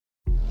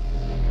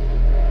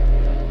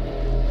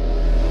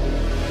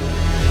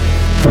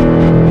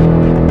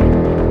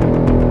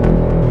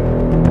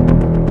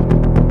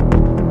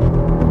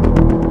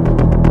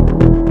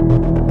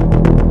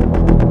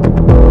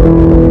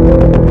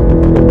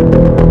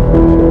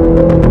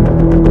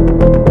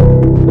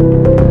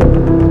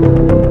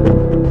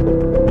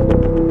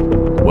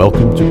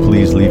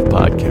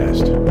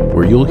podcast,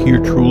 where you'll hear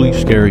truly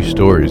scary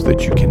stories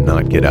that you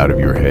cannot get out of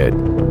your head.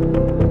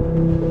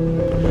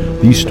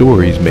 These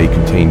stories may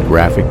contain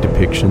graphic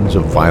depictions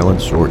of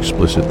violence or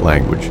explicit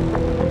language.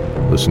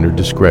 Listener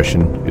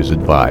discretion is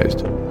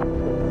advised.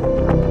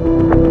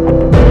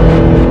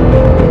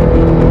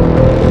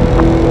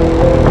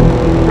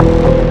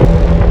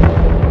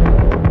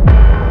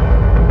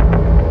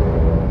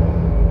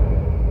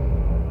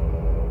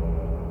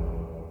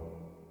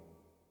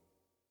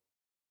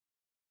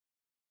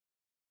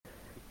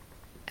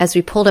 As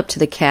we pulled up to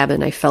the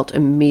cabin, I felt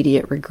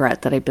immediate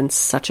regret that I'd been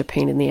such a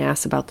pain in the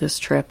ass about this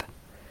trip.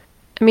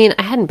 I mean,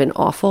 I hadn't been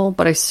awful,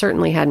 but I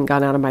certainly hadn't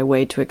gone out of my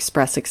way to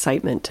express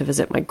excitement to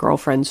visit my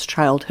girlfriend's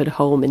childhood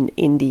home in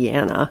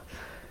Indiana.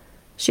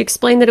 She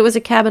explained that it was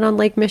a cabin on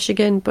Lake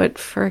Michigan, but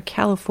for a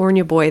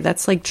California boy,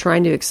 that's like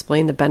trying to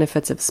explain the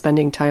benefits of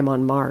spending time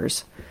on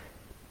Mars.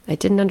 I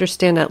didn't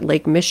understand that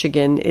Lake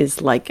Michigan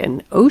is like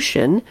an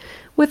ocean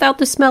without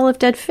the smell of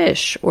dead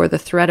fish or the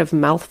threat of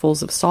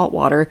mouthfuls of salt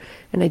water,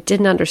 and I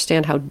didn't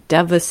understand how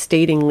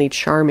devastatingly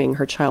charming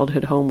her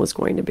childhood home was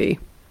going to be.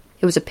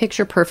 It was a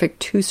picture-perfect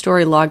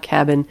 2-story log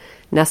cabin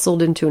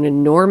nestled into an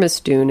enormous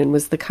dune and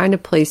was the kind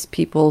of place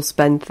people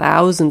spend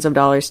thousands of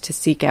dollars to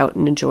seek out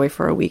and enjoy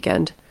for a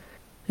weekend.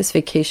 This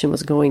vacation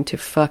was going to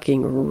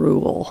fucking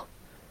rule.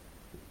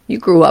 "You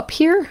grew up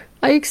here?"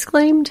 I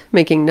exclaimed,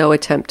 making no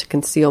attempt to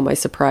conceal my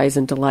surprise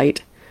and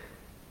delight.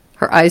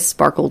 Her eyes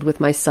sparkled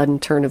with my sudden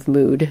turn of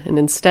mood, and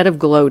instead of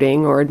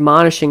gloating or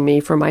admonishing me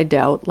for my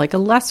doubt like a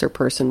lesser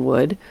person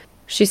would,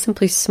 she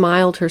simply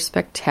smiled her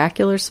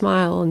spectacular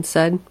smile and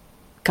said,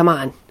 "Come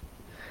on."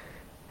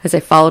 As I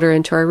followed her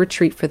into our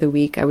retreat for the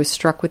week, I was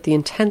struck with the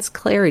intense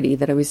clarity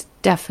that I was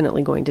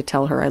definitely going to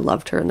tell her I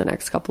loved her in the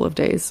next couple of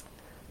days.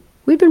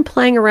 We'd been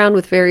playing around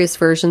with various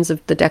versions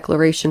of the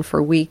declaration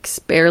for weeks,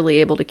 barely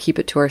able to keep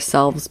it to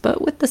ourselves,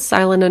 but with the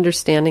silent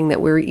understanding that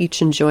we were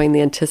each enjoying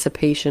the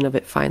anticipation of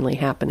it finally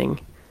happening.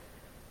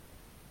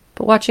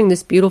 But watching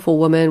this beautiful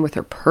woman with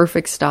her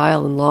perfect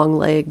style and long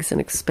legs and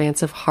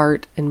expansive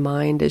heart and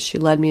mind as she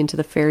led me into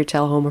the fairy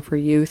tale home of her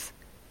youth,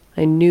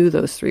 I knew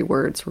those 3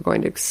 words were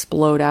going to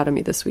explode out of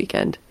me this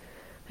weekend,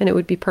 and it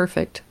would be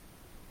perfect.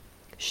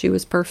 She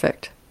was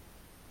perfect.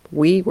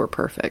 We were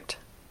perfect.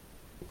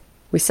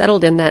 We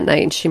settled in that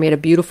night, and she made a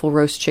beautiful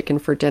roast chicken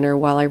for dinner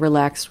while I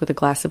relaxed with a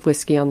glass of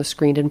whiskey on the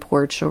screened-in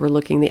porch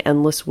overlooking the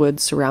endless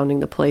woods surrounding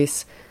the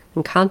place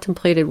and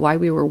contemplated why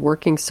we were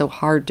working so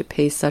hard to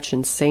pay such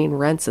insane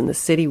rents in the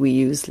city we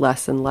used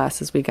less and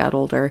less as we got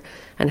older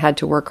and had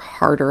to work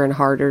harder and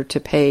harder to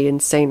pay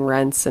insane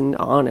rents and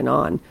on and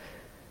on.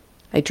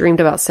 I dreamed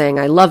about saying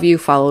 "I love you,"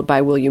 followed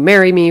by "Will you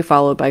marry me?"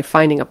 followed by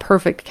finding a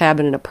perfect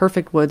cabin in a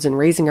perfect woods and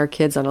raising our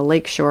kids on a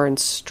lake shore and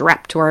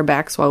strapped to our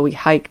backs while we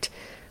hiked,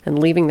 and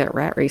leaving that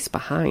rat race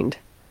behind.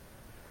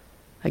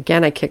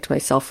 Again, I kicked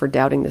myself for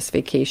doubting this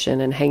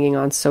vacation and hanging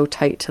on so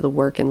tight to the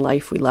work and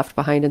life we left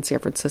behind in San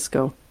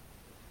Francisco.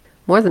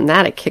 More than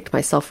that, I kicked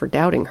myself for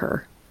doubting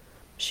her.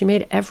 She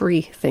made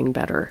everything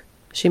better.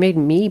 She made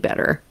me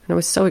better, and I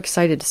was so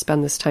excited to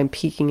spend this time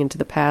peeking into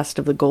the past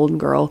of the golden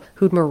girl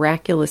who'd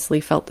miraculously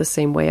felt the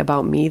same way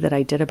about me that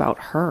I did about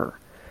her.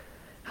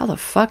 How the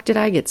fuck did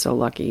I get so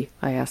lucky?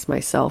 I asked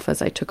myself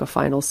as I took a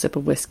final sip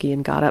of whiskey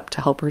and got up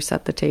to help her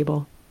set the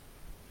table.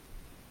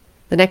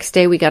 The next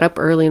day we got up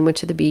early and went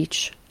to the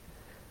beach.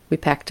 We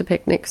packed a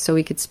picnic so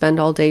we could spend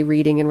all day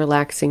reading and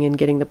relaxing and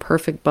getting the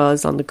perfect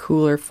buzz on the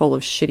cooler full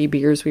of shitty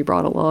beers we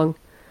brought along.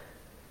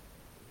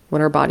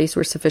 When our bodies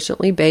were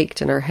sufficiently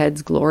baked and our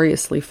heads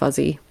gloriously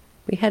fuzzy,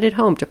 we headed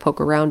home to poke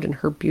around in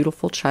her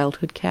beautiful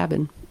childhood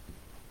cabin.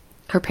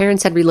 Her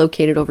parents had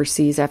relocated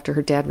overseas after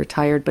her dad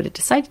retired, but had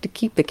decided to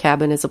keep the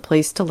cabin as a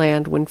place to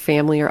land when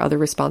family or other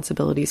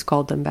responsibilities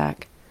called them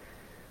back.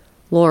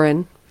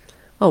 Lauren,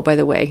 oh, by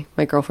the way,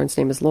 my girlfriend's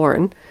name is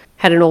Lauren,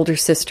 had an older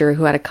sister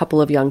who had a couple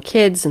of young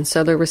kids, and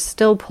so there was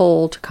still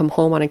pull to come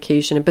home on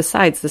occasion, and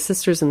besides, the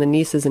sisters and the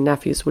nieces and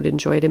nephews would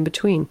enjoy it in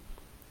between.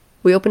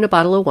 We opened a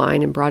bottle of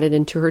wine and brought it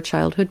into her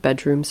childhood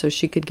bedroom so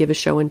she could give a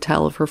show and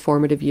tell of her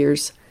formative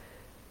years.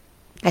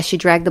 As she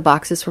dragged the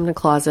boxes from the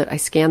closet, I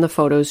scanned the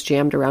photos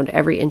jammed around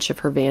every inch of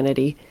her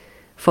vanity.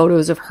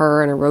 Photos of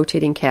her and a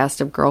rotating cast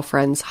of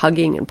girlfriends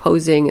hugging and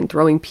posing and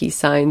throwing peace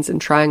signs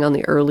and trying on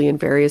the early and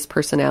various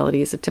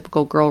personalities a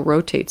typical girl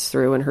rotates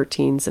through in her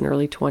teens and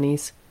early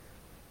 20s.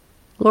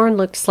 Lauren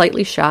looked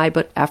slightly shy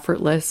but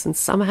effortless, and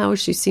somehow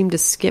she seemed to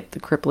skip the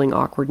crippling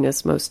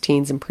awkwardness most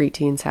teens and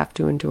preteens have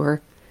to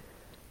endure.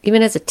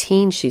 Even as a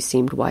teen, she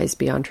seemed wise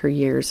beyond her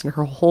years, and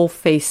her whole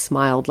face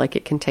smiled like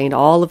it contained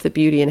all of the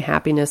beauty and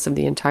happiness of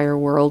the entire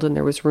world, and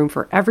there was room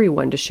for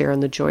everyone to share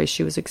in the joy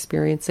she was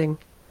experiencing.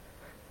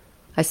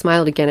 I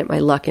smiled again at my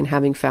luck in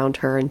having found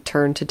her and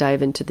turned to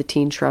dive into the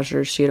teen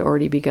treasures she had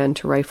already begun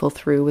to rifle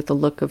through with a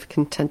look of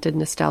contented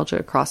nostalgia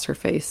across her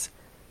face.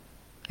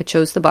 I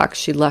chose the box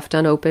she left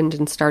unopened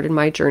and started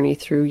my journey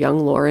through young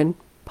Lauren,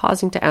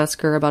 pausing to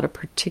ask her about a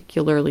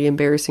particularly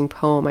embarrassing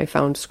poem I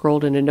found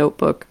scrolled in a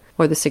notebook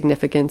or the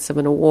significance of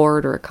an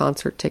award or a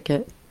concert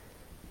ticket.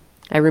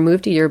 I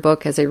removed a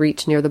yearbook as I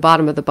reached near the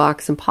bottom of the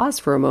box and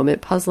paused for a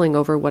moment, puzzling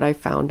over what I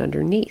found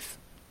underneath.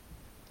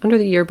 Under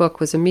the yearbook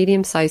was a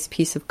medium-sized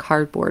piece of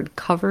cardboard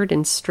covered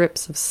in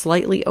strips of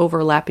slightly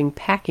overlapping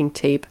packing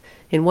tape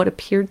in what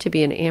appeared to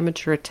be an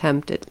amateur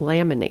attempt at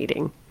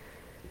laminating.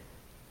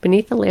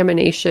 Beneath the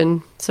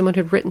lamination, someone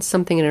had written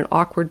something in an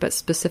awkward but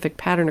specific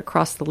pattern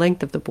across the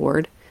length of the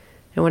board,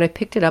 and when I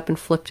picked it up and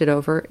flipped it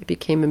over, it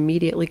became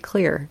immediately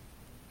clear.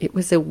 It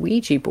was a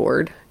Ouija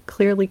board,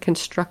 clearly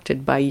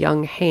constructed by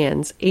young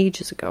hands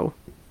ages ago.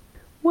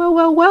 "Well,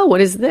 well, well,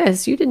 what is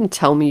this? You didn't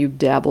tell me you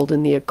dabbled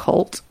in the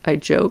occult," I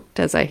joked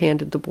as I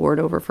handed the board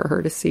over for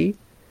her to see.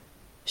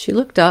 She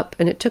looked up,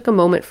 and it took a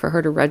moment for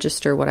her to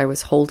register what I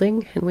was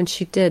holding, and when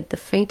she did, the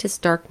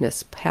faintest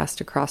darkness passed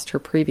across her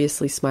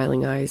previously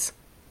smiling eyes.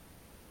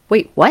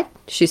 "Wait, what?"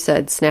 she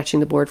said, snatching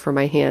the board from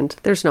my hand.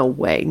 "There's no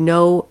way.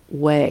 No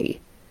way."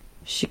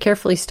 She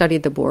carefully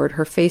studied the board,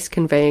 her face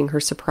conveying her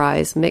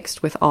surprise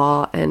mixed with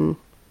awe and...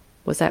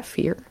 was that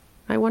fear?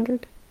 I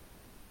wondered.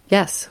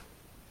 Yes,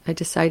 I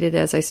decided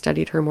as I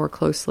studied her more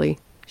closely.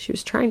 She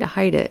was trying to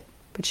hide it,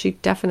 but she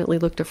definitely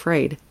looked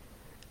afraid.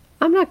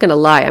 "I'm not going to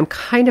lie, I'm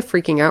kind of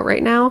freaking out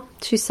right now,"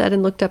 she said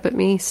and looked up at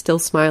me, still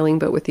smiling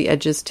but with the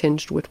edges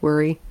tinged with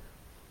worry.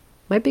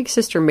 "My big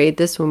sister made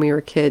this when we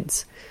were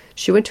kids.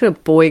 She went to a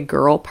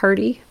boy-girl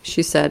party,"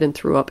 she said and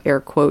threw up air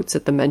quotes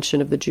at the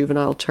mention of the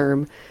juvenile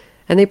term,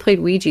 "and they played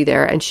Ouija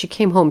there, and she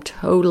came home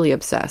totally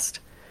obsessed.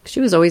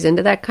 She was always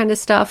into that kind of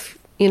stuff,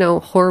 you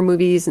know, horror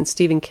movies and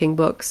Stephen King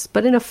books,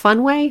 but in a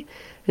fun way,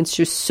 and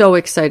she was so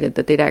excited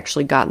that they'd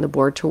actually gotten the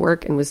board to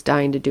work and was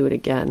dying to do it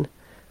again.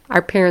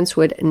 Our parents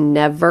would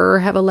never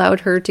have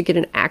allowed her to get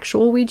an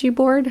actual Ouija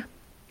board,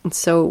 and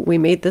so we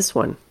made this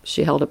one."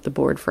 She held up the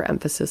board for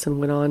emphasis and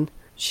went on.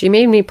 "She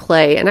made me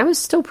play, and I was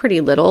still pretty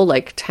little,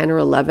 like 10 or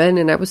 11,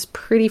 and I was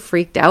pretty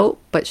freaked out,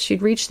 but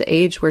she'd reached the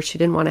age where she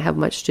didn't want to have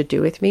much to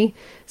do with me,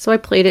 so I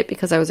played it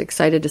because I was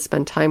excited to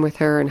spend time with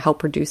her and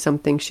help her do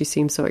something she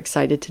seemed so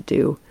excited to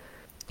do.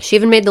 She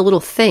even made the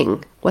little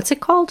thing. What's it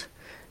called?"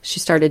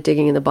 She started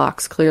digging in the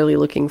box, clearly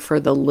looking for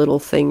the little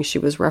thing she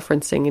was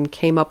referencing, and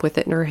came up with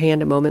it in her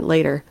hand a moment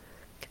later.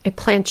 "A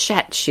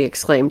planchette," she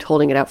exclaimed,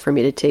 holding it out for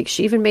me to take.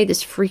 "She even made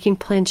this freaking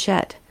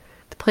planchette."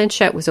 The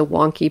planchette was a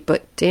wonky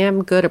but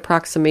damn good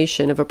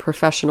approximation of a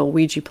professional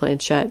Ouija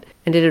planchette,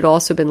 and it had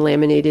also been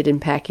laminated in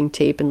packing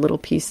tape, and little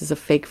pieces of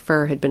fake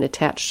fur had been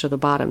attached to the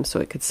bottom so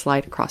it could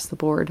slide across the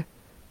board.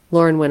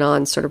 Lauren went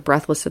on, sort of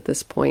breathless at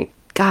this point.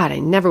 "God, I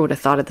never would have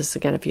thought of this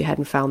again if you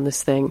hadn't found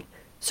this thing.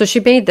 So she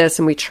made this,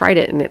 and we tried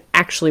it, and it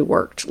actually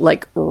worked,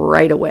 like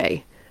right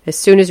away. As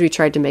soon as we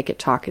tried to make it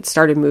talk, it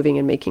started moving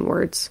and making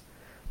words.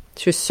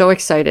 She was so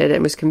excited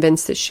and was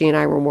convinced that she and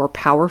I were more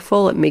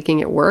powerful at making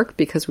it work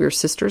because we were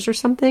sisters or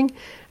something,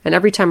 and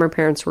every time our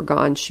parents were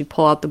gone, she'd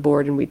pull out the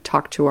board and we'd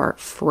talk to our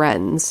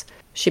friends."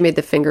 She made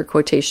the finger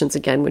quotations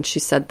again when she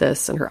said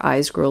this, and her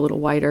eyes grew a little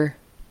wider.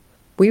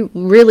 "We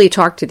really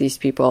talked to these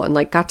people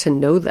and, got to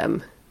know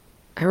them.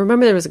 I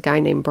remember there was a guy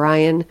named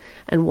Brian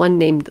and one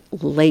named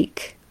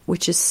Lake,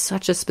 which is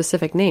such a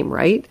specific name,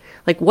 right?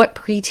 What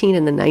preteen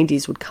in the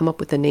 90s would come up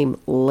with the name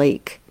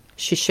Lake?"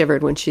 She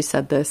shivered when she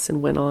said this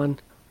and went on.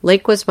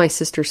 "Lake was my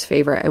sister's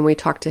favorite, and we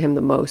talked to him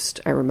the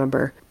most, I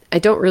remember. I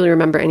don't really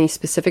remember any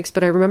specifics,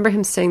 but I remember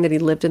him saying that he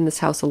lived in this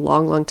house a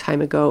long, long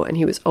time ago, and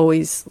he was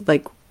always,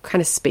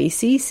 kind of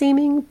spacey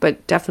seeming,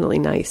 but definitely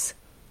nice."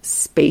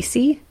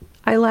 "Spacey?"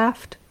 I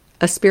laughed.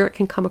 "A spirit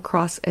can come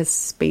across as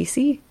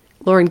spacey?"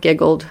 Lauren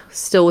giggled,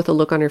 still with a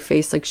look on her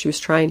face like she was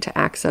trying to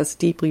access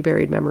deeply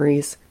buried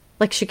memories.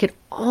 Like she could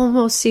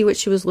almost see what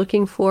she was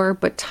looking for,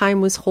 but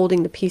time was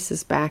holding the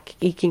pieces back,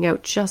 eking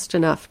out just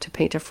enough to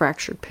paint a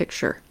fractured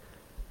picture.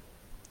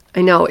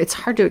 I know, it's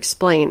hard to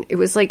explain. It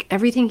was like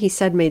everything he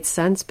said made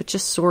sense, but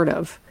just sort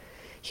of.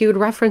 He would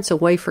reference a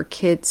wife or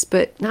kids,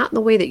 but not in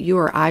the way that you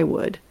or I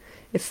would.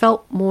 It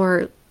felt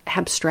more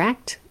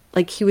abstract,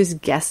 like he was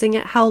guessing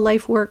at how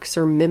life works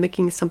or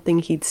mimicking something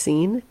he'd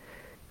seen.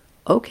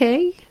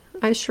 "Okay,"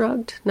 I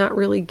shrugged, not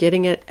really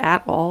getting it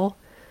at all.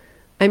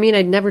 I mean,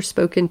 I'd never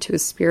spoken to a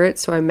spirit,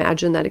 so I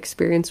imagined that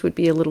experience would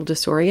be a little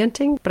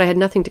disorienting, but I had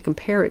nothing to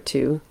compare it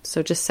to,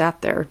 so just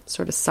sat there,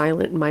 sort of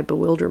silent in my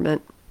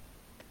bewilderment.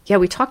 "Yeah,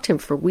 we talked to him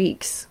for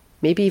weeks,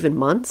 maybe even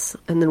months,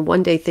 and then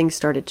one day things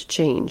started to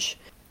change.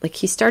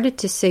 He started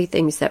to say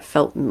things that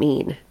felt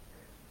mean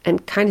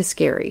and kind of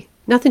scary.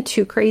 Nothing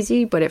too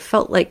crazy, but it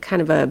felt like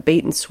kind of a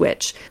bait and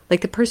switch,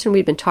 like the person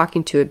we'd been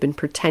talking to had been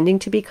pretending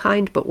to be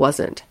kind but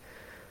wasn't.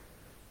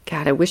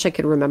 God, I wish I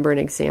could remember an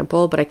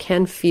example, but I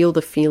can feel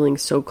the feeling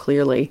so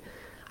clearly.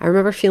 I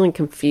remember feeling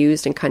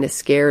confused and kind of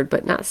scared,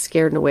 but not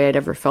scared in a way I'd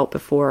ever felt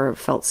before or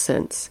felt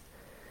since.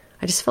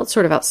 I just felt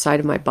sort of outside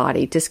of my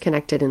body,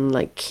 disconnected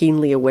and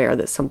keenly aware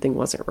that something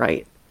wasn't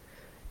right."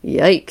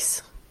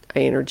 "Yikes," I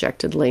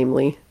interjected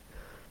lamely.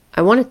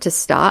 I wanted to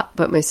stop,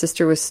 but my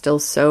sister was still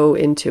so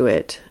into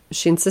it.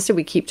 She insisted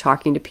we keep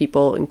talking to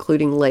people,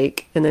 including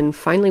Lake, and then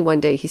finally one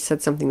day he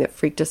said something that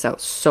freaked us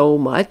out so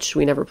much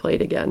we never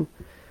played again.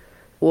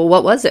 "Well,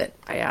 what was it?"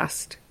 I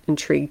asked,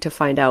 intrigued to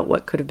find out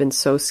what could have been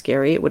so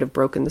scary it would have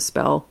broken the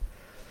spell.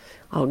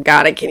 Oh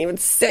God, I can't even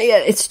say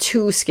it. It's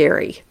too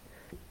scary.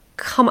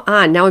 Come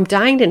on, now I'm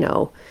dying to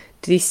know.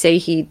 Did he say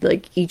he'd,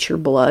 eat your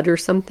blood or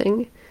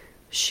something?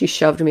 She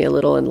shoved me a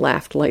little and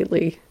laughed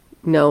lightly.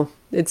 No,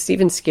 it's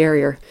even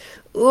scarier.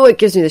 Ooh, it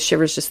gives me the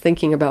shivers just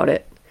thinking about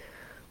it.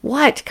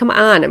 What? Come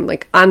on, I'm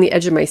on the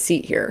edge of my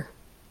seat here.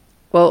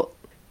 Well,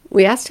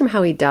 we asked him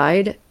how he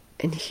died,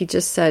 and he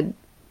just said,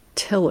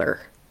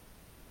 Tiller.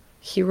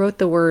 He wrote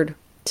the word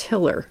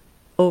tiller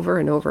over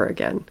and over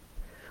again.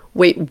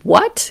 Wait,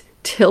 what?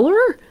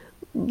 Tiller?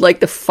 Like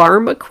the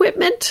farm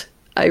equipment?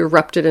 I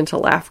erupted into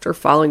laughter,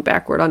 falling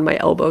backward on my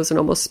elbows and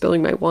almost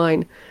spilling my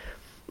wine.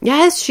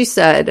 Yes, she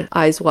said,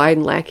 eyes wide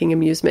and lacking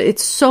amusement.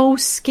 It's so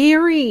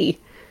scary.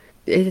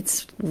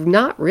 It's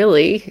not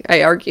really,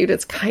 I argued.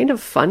 It's kind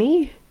of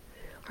funny.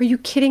 Are you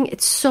kidding?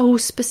 It's so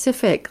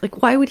specific.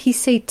 Why would he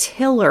say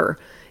tiller?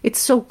 It's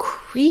so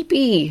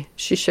creepy.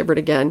 She shivered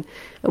again.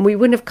 And we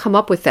wouldn't have come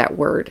up with that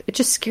word. It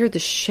just scared the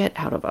shit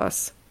out of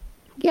us.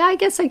 Yeah, I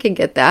guess I can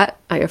get that,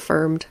 I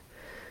affirmed.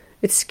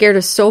 It scared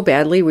us so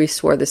badly we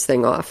swore this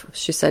thing off,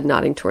 she said,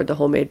 nodding toward the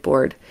homemade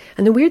board.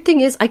 And the weird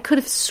thing is, I could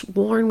have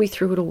sworn we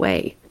threw it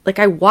away.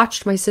 I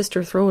watched my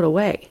sister throw it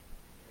away.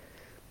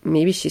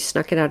 Maybe she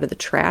snuck it out of the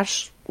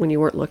trash when you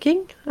weren't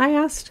looking? I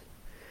asked.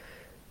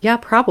 Yeah,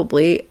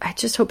 probably. I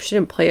just hope she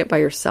didn't play it by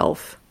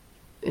herself.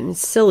 And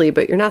it's silly,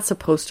 but you're not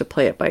supposed to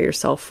play it by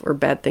yourself or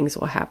bad things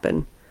will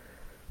happen.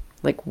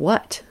 Like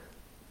what?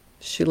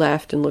 She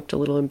laughed and looked a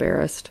little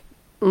embarrassed.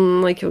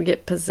 Like you'll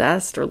get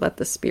possessed or let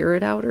the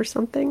spirit out or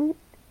something?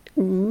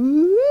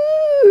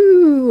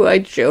 Ooh, I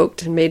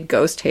joked and made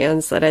ghost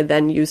hands that I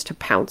then used to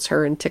pounce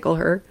her and tickle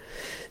her.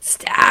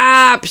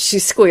 Stop! She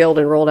squealed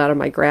and rolled out of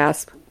my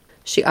grasp.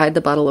 She eyed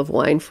the bottle of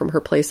wine from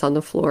her place on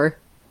the floor.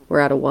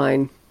 We're out of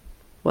wine.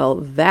 Well,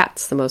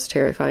 that's the most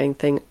terrifying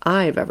thing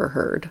I've ever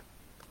heard.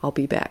 I'll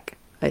be back,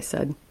 I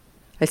said.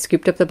 I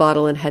scooped up the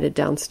bottle and headed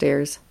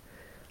downstairs.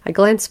 I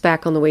glanced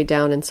back on the way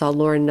down and saw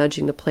Lauren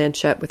nudging the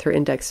planchette with her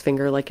index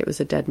finger like it was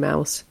a dead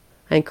mouse.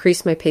 I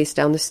increased my pace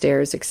down the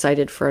stairs,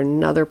 excited for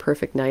another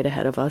perfect night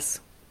ahead of us.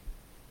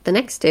 The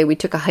next day, we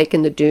took a hike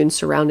in the dunes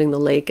surrounding the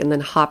lake and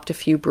then hopped a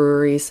few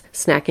breweries,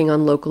 snacking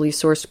on locally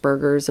sourced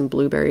burgers and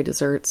blueberry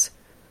desserts.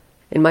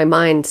 In my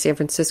mind, San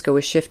Francisco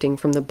was shifting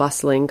from the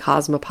bustling,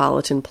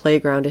 cosmopolitan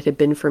playground it had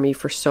been for me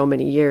for so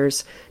many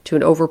years to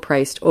an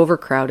overpriced,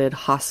 overcrowded,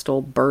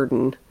 hostile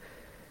burden.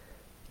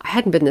 I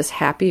hadn't been this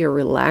happy or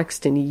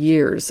relaxed in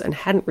years and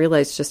hadn't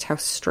realized just how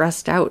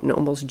stressed out and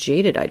almost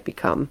jaded I'd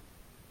become.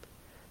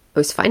 I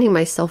was finding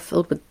myself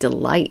filled with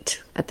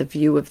delight at the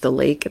view of the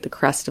lake at the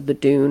crest of the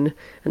dune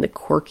and the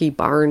quirky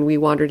barn we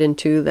wandered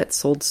into that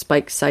sold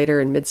spiked cider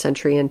and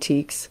mid-century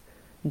antiques.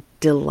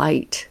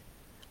 Delight.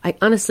 I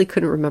honestly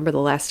couldn't remember the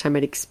last time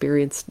I'd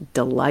experienced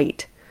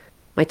delight.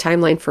 My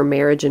timeline for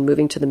marriage and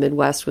moving to the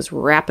Midwest was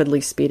rapidly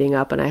speeding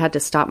up, and I had to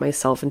stop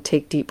myself and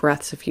take deep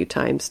breaths a few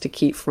times to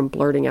keep from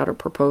blurting out a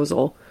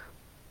proposal.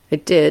 I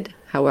did,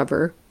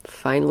 however,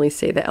 finally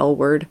say the L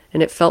word,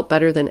 and it felt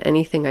better than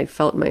anything I'd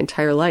felt in my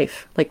entire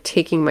life, like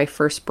taking my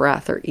first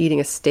breath or eating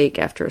a steak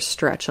after a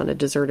stretch on a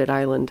deserted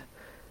island.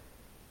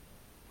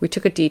 We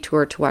took a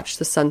detour to watch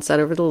the sunset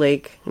over the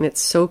lake, and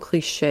it's so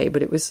cliché,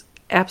 but it was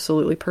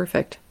absolutely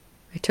perfect.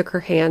 I took her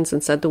hands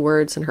and said the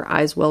words, and her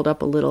eyes welled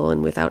up a little,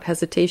 and without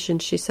hesitation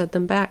she said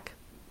them back.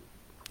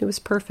 It was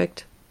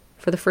perfect.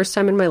 For the first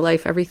time in my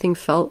life, everything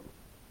felt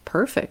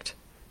perfect.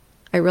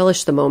 I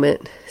relished the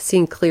moment,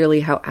 seeing clearly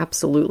how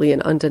absolutely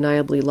and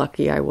undeniably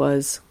lucky I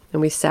was, and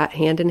we sat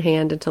hand in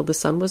hand until the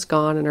sun was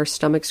gone and our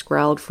stomachs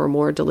growled for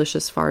more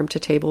delicious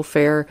farm-to-table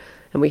fare,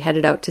 and we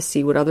headed out to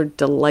see what other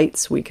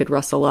delights we could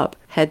rustle up,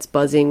 heads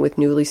buzzing with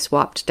newly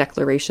swapped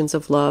declarations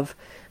of love,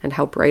 and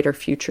how bright our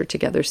future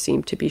together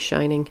seemed to be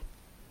shining.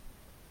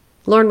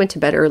 Lauren went to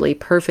bed early,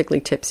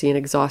 perfectly tipsy and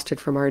exhausted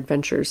from our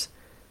adventures.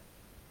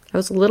 I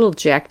was a little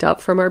jacked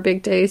up from our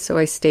big day, so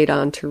I stayed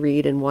on to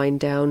read and wind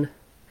down.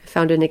 I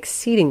found an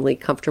exceedingly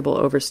comfortable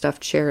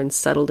overstuffed chair and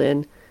settled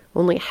in,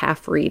 only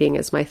half reading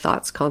as my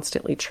thoughts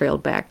constantly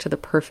trailed back to the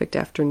perfect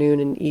afternoon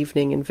and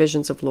evening and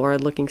visions of Laura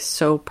looking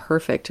so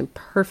perfect and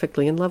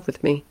perfectly in love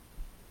with me.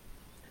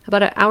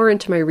 About an hour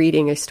into my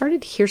reading, I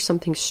started to hear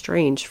something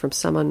strange from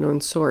some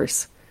unknown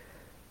source.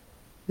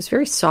 It was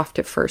very soft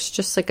at first,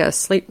 just like a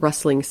slight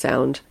rustling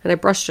sound, and I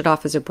brushed it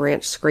off as a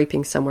branch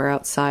scraping somewhere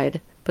outside,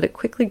 but it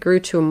quickly grew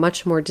to a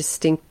much more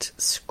distinct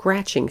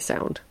scratching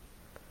sound.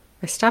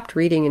 I stopped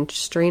reading and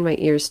strained my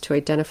ears to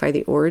identify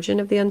the origin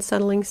of the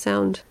unsettling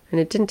sound,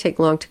 and it didn't take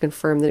long to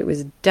confirm that it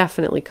was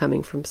definitely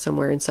coming from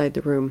somewhere inside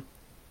the room.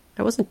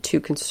 I wasn't too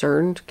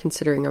concerned,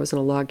 considering I was in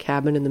a log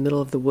cabin in the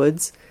middle of the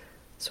woods,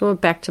 so I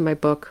went back to my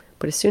book,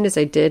 but as soon as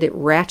I did, it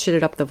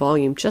ratcheted up the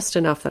volume just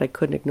enough that I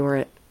couldn't ignore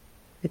it.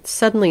 It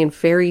suddenly and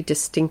very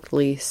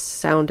distinctly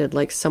sounded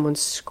like someone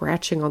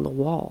scratching on the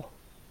wall.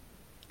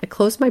 I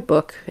closed my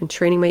book, and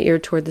training my ear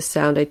toward the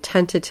sound, I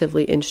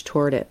tentatively inched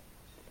toward it.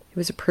 It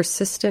was a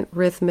persistent,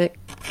 rhythmic...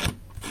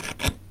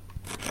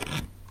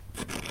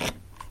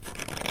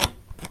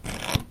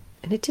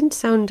 And it didn't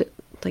sound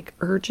like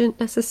urgent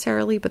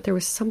necessarily, but there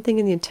was something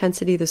in the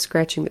intensity of the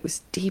scratching that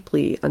was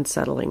deeply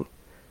unsettling.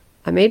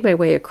 I made my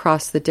way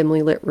across the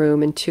dimly lit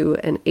room into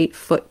an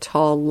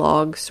 8-foot-tall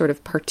log sort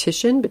of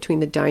partition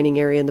between the dining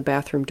area and the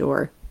bathroom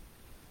door.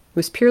 It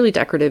was purely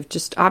decorative,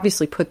 just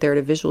obviously put there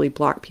to visually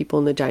block people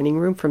in the dining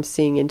room from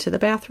seeing into the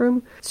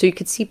bathroom, so you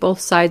could see both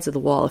sides of the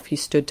wall if you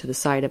stood to the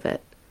side of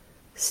it.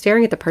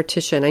 Staring at the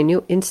partition, I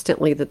knew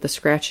instantly that the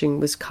scratching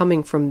was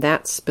coming from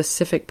that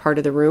specific part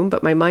of the room,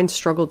 but my mind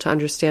struggled to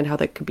understand how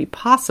that could be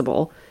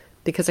possible,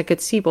 because I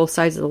could see both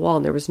sides of the wall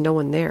and there was no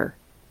one there.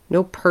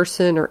 No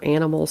person or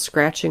animal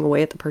scratching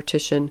away at the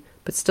partition,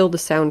 but still the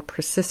sound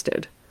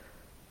persisted.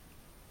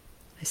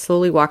 I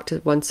slowly walked to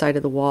one side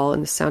of the wall,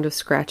 and the sound of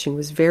scratching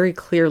was very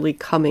clearly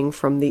coming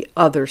from the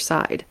other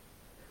side.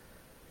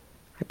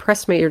 I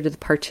pressed my ear to the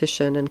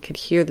partition and could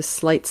hear the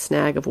slight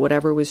snag of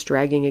whatever was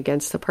dragging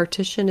against the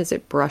partition as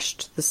it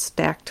brushed the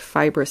stacked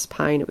fibrous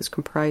pine it was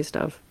comprised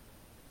of.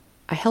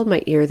 I held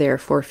my ear there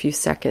for a few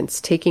seconds,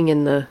 taking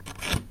in the...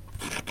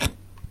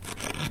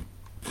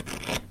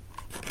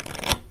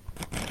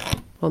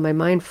 while my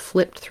mind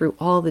flipped through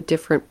all the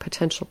different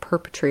potential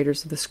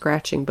perpetrators of the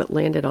scratching but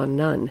landed on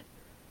none.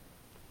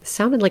 It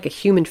sounded like a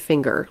human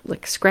finger,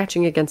 like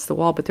scratching against the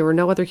wall, but there were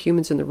no other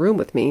humans in the room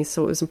with me,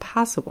 so it was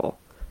impossible.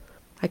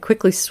 I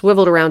quickly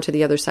swiveled around to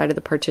the other side of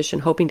the partition,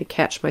 hoping to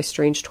catch my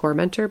strange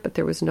tormentor, but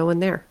there was no one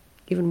there.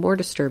 Even more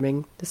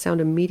disturbing, the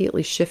sound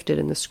immediately shifted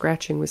and the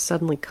scratching was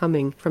suddenly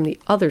coming from the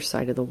other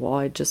side of the wall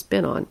I'd just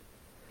been on.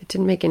 It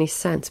didn't make any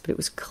sense, but it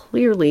was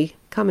clearly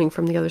coming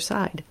from the other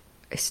side.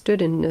 I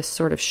stood in a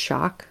sort of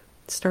shock,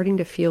 starting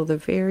to feel the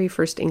very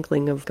first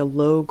inkling of the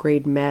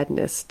low-grade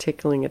madness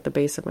tickling at the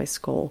base of my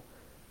skull.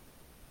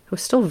 I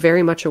was still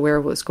very much aware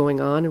of what was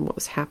going on and what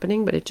was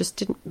happening, but it just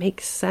didn't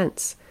make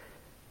sense.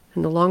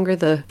 And the longer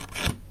the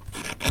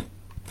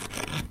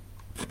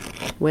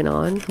went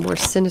on, the more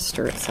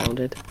sinister it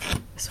sounded.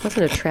 This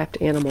wasn't a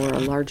trapped animal or a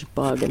large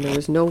bug, and there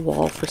was no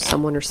wall for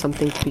someone or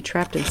something to be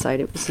trapped inside.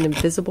 It was an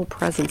invisible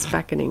presence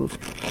beckoning,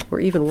 or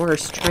even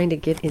worse, trying to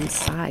get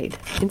inside.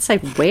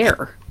 Inside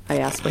where? I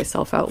asked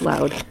myself out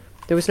loud.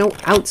 There was no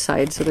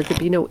outside, so there could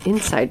be no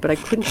inside, but I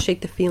couldn't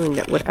shake the feeling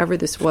that whatever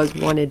this was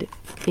wanted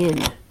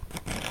in.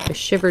 I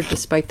shivered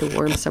despite the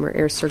warm summer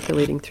air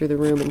circulating through the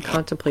room and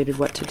contemplated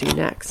what to do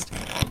next.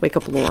 Wake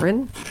up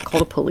Lauren? Call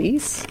the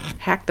police?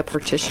 Hack the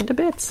partition to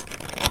bits?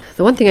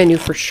 The one thing I knew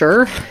for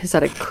sure is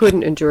that I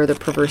couldn't endure the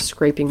perverse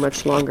scraping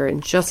much longer,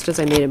 and just as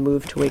I made a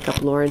move to wake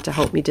up Lauren to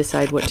help me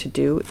decide what to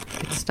do,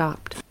 it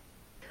stopped.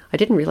 I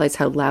didn't realize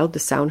how loud the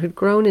sound had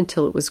grown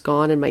until it was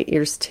gone and my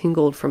ears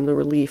tingled from the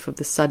relief of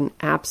the sudden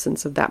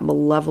absence of that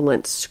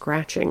malevolent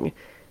scratching,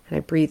 and I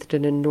breathed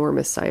an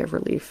enormous sigh of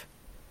relief.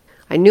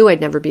 I knew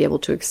I'd never be able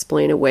to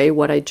explain away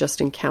what I'd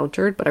just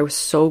encountered, but I was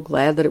so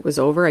glad that it was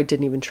over I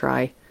didn't even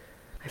try.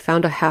 I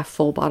found a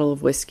half-full bottle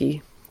of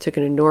whiskey, took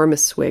an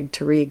enormous swig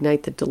to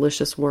reignite the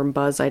delicious warm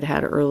buzz I'd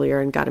had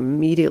earlier, and got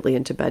immediately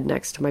into bed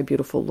next to my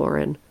beautiful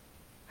Lauren.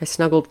 I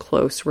snuggled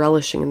close,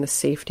 relishing in the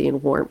safety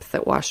and warmth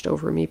that washed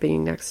over me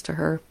being next to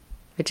her.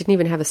 I didn't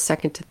even have a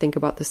second to think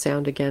about the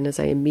sound again as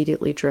I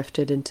immediately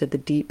drifted into the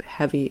deep,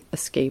 heavy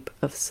escape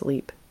of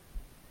sleep.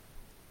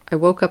 I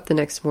woke up the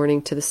next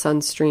morning to the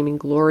sun streaming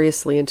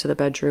gloriously into the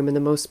bedroom and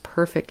the most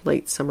perfect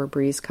late summer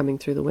breeze coming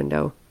through the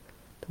window.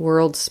 The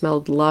world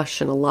smelled lush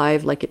and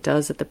alive like it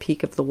does at the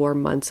peak of the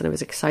warm months, and I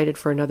was excited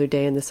for another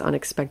day in this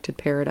unexpected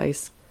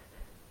paradise.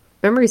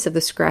 Memories of the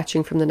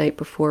scratching from the night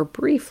before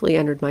briefly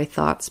entered my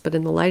thoughts, but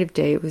in the light of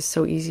day it was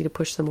so easy to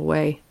push them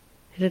away.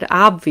 It had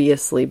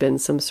obviously been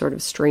some sort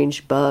of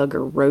strange bug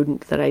or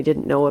rodent that I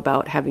didn't know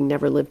about, having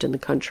never lived in the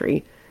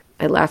country.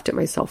 I laughed at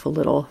myself a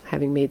little,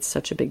 having made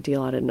such a big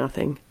deal out of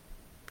nothing.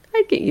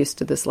 I'd get used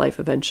to this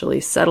life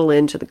eventually, settle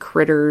into the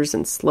critters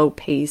and slow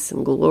pace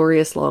and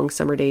glorious long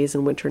summer days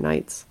and winter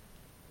nights.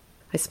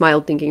 I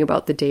smiled thinking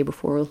about the day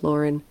before with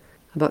Lauren,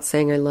 about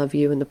saying I love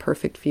you, and the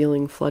perfect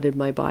feeling flooded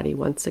my body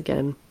once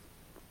again.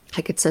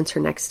 I could sense her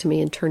next to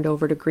me and turned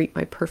over to greet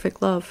my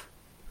perfect love.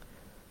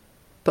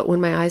 But when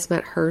my eyes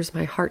met hers,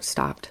 my heart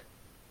stopped.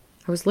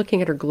 I was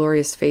looking at her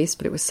glorious face,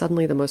 but it was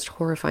suddenly the most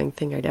horrifying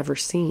thing I'd ever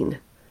seen.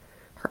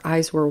 Her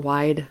eyes were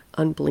wide,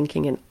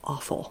 unblinking, and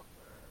awful.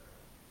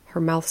 Her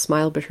mouth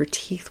smiled, but her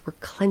teeth were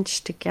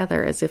clenched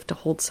together as if to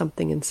hold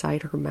something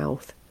inside her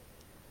mouth.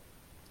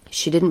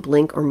 She didn't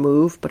blink or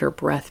move, but her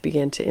breath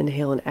began to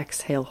inhale and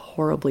exhale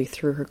horribly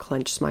through her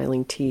clenched,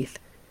 smiling teeth.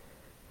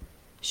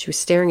 She was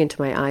staring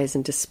into my eyes,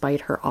 and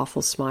despite her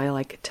awful smile,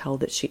 I could tell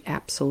that she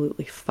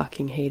absolutely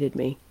fucking hated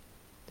me.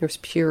 There was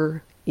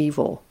pure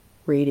evil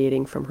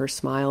radiating from her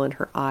smile and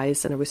her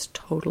eyes, and I was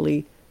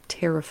totally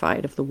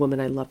terrified of the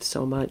woman I loved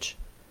so much.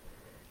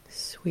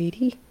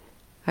 "Sweetie?"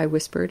 I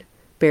whispered,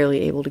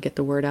 barely able to get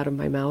the word out of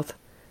my mouth.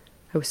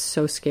 I was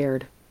so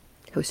scared.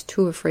 I was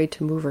too afraid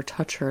to move or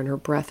touch her, and her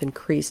breath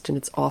increased in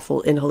its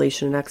awful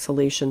inhalation and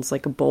exhalations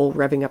like a bull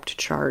revving up to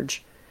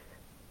charge.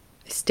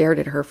 I stared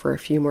at her for a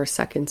few more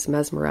seconds,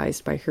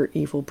 mesmerized by her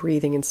evil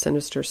breathing and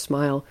sinister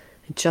smile,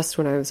 and just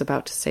when I was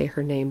about to say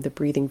her name, the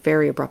breathing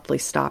very abruptly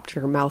stopped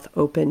and her mouth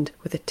opened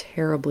with a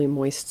terribly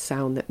moist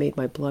sound that made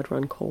my blood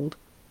run cold.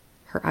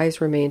 Her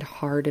eyes remained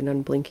hard and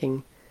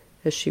unblinking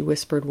as she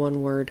whispered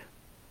one word.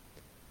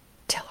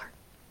 "Tell her."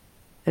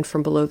 and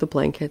from below the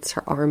blankets,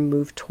 her arm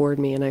moved toward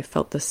me, and I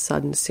felt the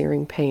sudden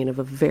searing pain of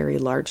a very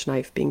large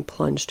knife being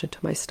plunged into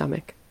my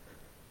stomach.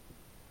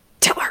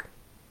 Tell her!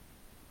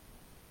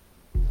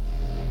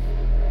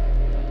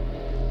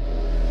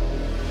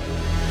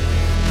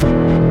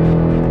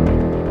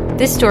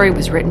 This story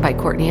was written by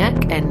Courtney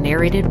Eck and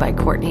narrated by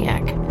Courtney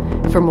Eck.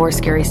 For more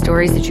scary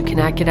stories that you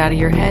cannot get out of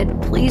your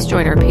head, please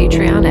join our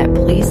Patreon at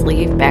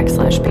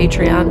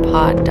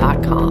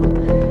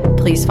pleaseleave.patreonpod.com.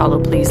 Please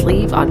follow Please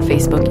Leave on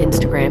Facebook,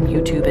 Instagram,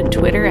 YouTube, and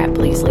Twitter at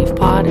Please Leave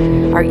Pod.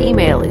 Our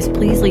email is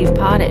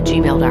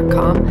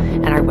pleaseleavepod@gmail.com,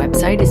 and our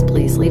website is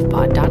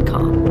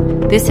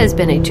pleaseleavepod.com. This has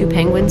been a Two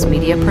Penguins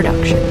Media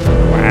production.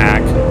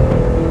 Whack.